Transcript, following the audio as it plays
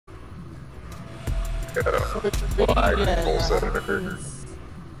Flag full center.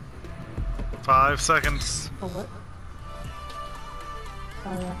 5 seconds. Oh, what?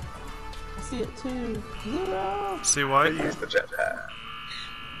 Oh, yeah. I see it too. 0! See what? Use the jetpack.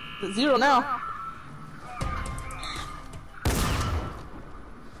 It's 0 now.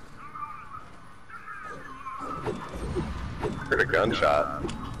 Heard a gunshot.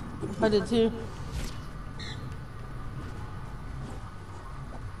 I did too.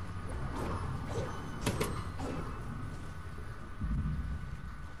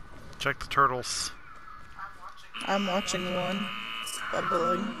 Check the turtles. I'm watching one.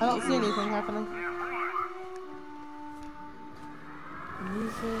 Bubbling. I don't see anything happening.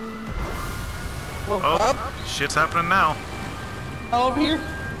 Whoa. Oh, shit's happening now. Oh, over here?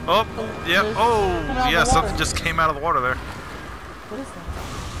 Oh, yep. Oh, yeah, something water. just came out of the water there. What is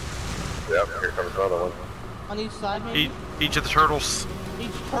that? Yep, here comes another one. On each side, maybe? Each of the turtles. Each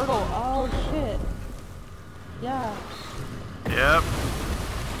turtle. Oh, shit. Yeah. Yep.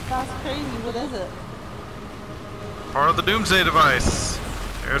 That's crazy. What is it? Part of the doomsday device.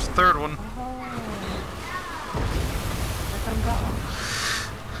 There's the third one. Oh. Here comes that one.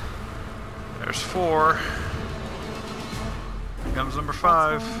 There's 4. Here comes number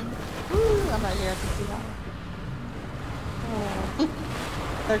 5. Woo, I'm right here. I can see that one. Oh.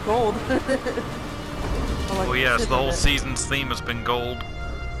 They're gold. Oh, like Well, yes, shit the whole of it. season's theme has been gold.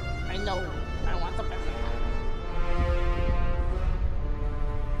 I know. I want the pepper.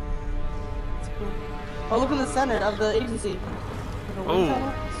 That's cool. Oh, look in the center of the agency. Like a wind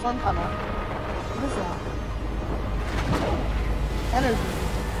tunnel? Storm tunnel. What is that? Energy.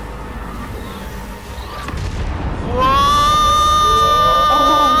 What?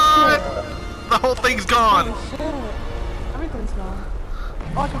 Oh, The whole thing's gone. shit. Oh, shit. Everything's gone.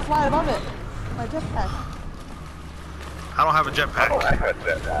 Oh, I can fly above it. My jetpack. I don't have a Oh, jetpack. I had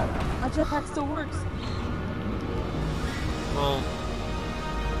jetpack. My jetpack still works. Well,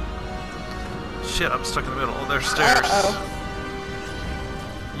 shit, I'm stuck in the middle. Oh, there's stairs. Uh-oh.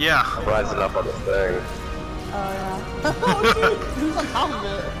 Yeah. I'm rising up on this thing. Oh, yeah. Oh, dude. Who's on top of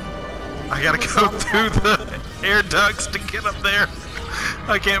it? I gotta go through the air ducts to get up there.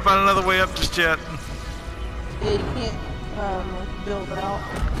 I can't find another way up just yet. Yeah, you can't build it out.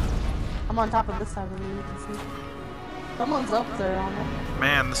 I'm on top of this side of the you can see. Someone's up there on it.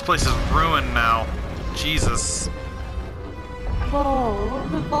 Man, this place is ruined now. Jesus. Whoa,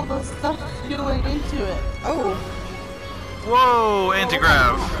 look at all the stuff going into it. Oh. Whoa,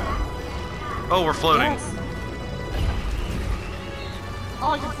 anti-grav. Oh, we're floating. Yes.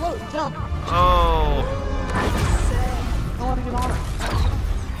 Oh, I can float, jump. Oh. I want to get on it.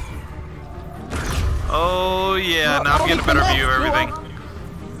 Oh, yeah, now I'm Oh, getting a they better connect. view of everything.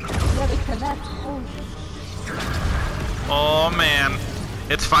 Yeah, they connect. Oh, Oh, man.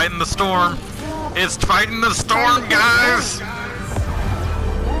 It's fighting the storm. It's fighting the storm, guys.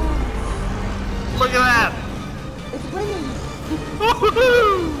 Look at that. it's raining.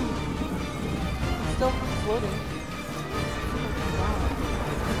 Woohoo! It's still floating.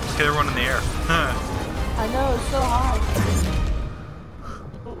 Okay, everyone in the air. I know, it's so high.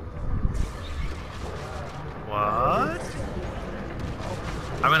 What?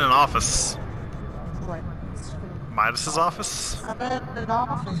 I'm in an office. Right. Midas's office? I'm in an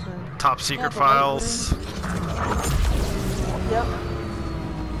office room. Top secret files. Yep.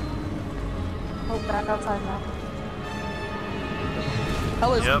 Oh, back outside now.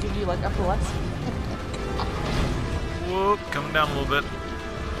 Colors Yep. can give you like epilepsy. Whoop, coming down a little bit.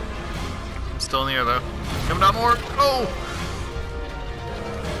 Still in the air though. Coming down more. Oh!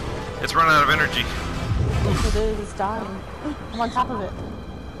 It's running out of energy. Yes, it is. It's dying. I'm on top of it.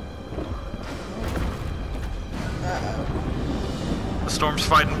 The storm's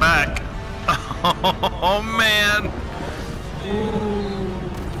fighting back. Oh man!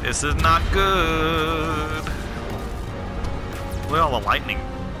 This is not good. Look at all the lightning.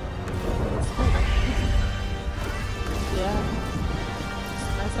 Yeah.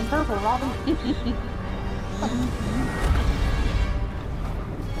 Nice and purple, Robin.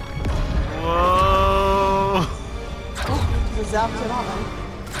 Whoa! The zapped it on me.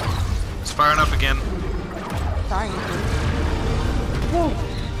 It's firing up again. Trying to. Whoa!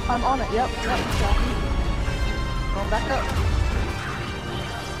 I'm on it. Yep. Going back up.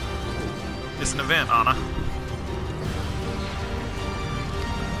 It's an event, Anna.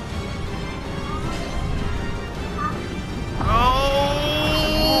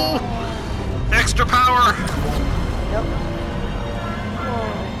 Oh! Extra power! Yep. Whoa.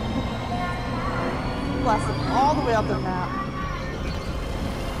 Blasted all the way up the map.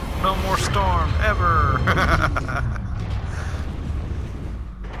 No more storm, ever!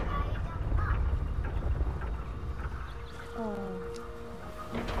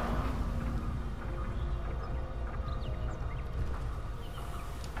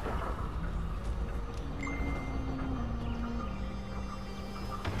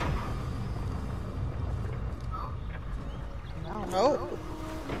 Oh.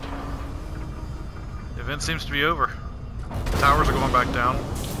 The event seems to be over. The towers are going back down.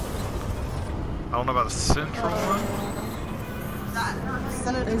 I don't know about the central one.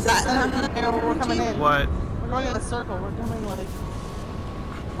 We're coming in. What? We're going in a circle. We're coming like.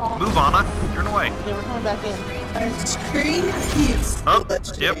 Move, Anna. You're in the way. Yeah, we're coming back in. My screen keeps Oh,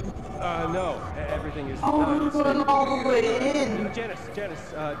 glitching. yep. No, everything is. Oh, we're going all the way in. Janice,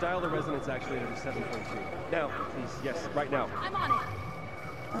 dial the resonance actuator to 7.2. Now, please, yes, right now. I'm on it.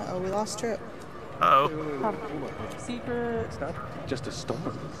 Uh-oh, we lost Trip. Uh-oh. Secret. It's not just a storm.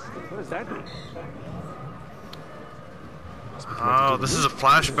 What does that mean? Oh, this is a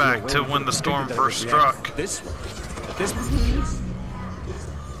flashback to when the storm first struck. This The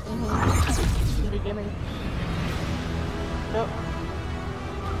beginning. Yep.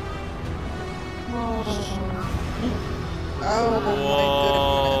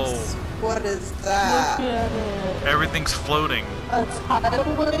 Oh my goodness. What is that? Look at it. Everything's floating. A tidal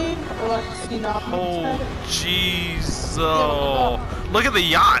wave or like a tsunami? Oh, jeez. Oh. Look at the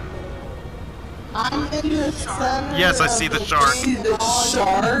yacht. I'm in the center. Yes, I see the shark. The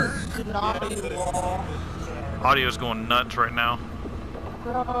shark? Tsunami wall. Audio's going nuts right now.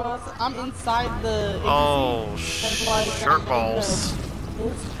 Gross. I'm inside the. Oh, That's why it's shirt not balls.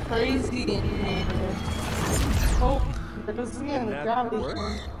 window. It's crazy in here. Oh, there goes again the gravity.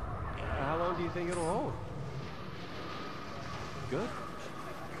 How long do you think it'll hold? Good.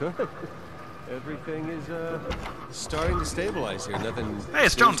 Good. Everything is Starting to stabilize here. Nothing. Hey,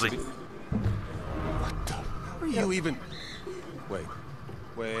 it's seems to Jonesy. be- What the? How are you even? Wait.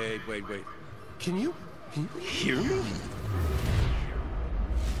 Can you hear me?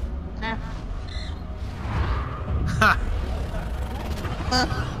 Nah. Ha!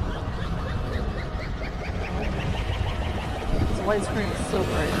 The white screen is so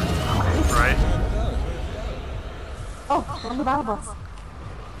bright. Right? Oh, we're on the battle bus.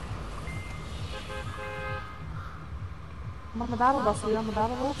 I'm on the battle bus. Are we on the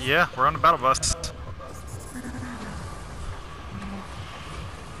battle bus? Yeah, we're on the battle bus.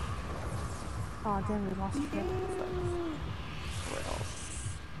 Oh, damn, we lost it.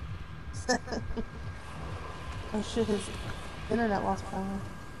 Oh shit, his internet lost power.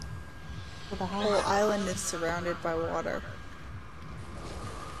 With the The whole house. island is surrounded by water.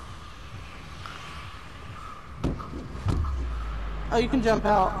 Oh, you can jump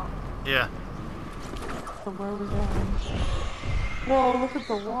out. Yeah. So where are we going? Whoa, look at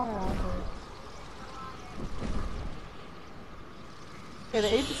the water out there. Okay,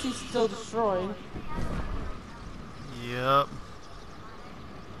 the agency's still destroyed. Yep.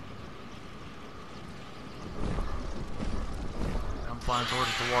 I'm flying towards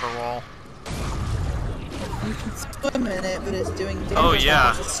the water wall. You can swim in it, but it's doing damage. Oh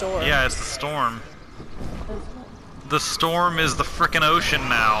yeah. It's a storm. Yeah, it's the storm. The storm is the frickin' ocean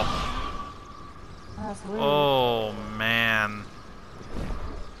now. That's weird. Oh man.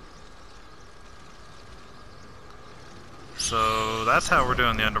 So that's how we're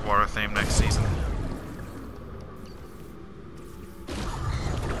doing the underwater theme next season.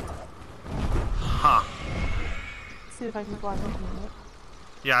 Huh. Let's see if I can glide into it.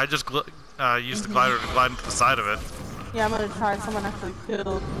 Yeah, I just used the glider to glide into the side of it. Yeah, I'm gonna try. Someone actually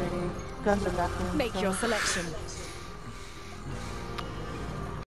killed me. Guns are back in. Make so. your selection.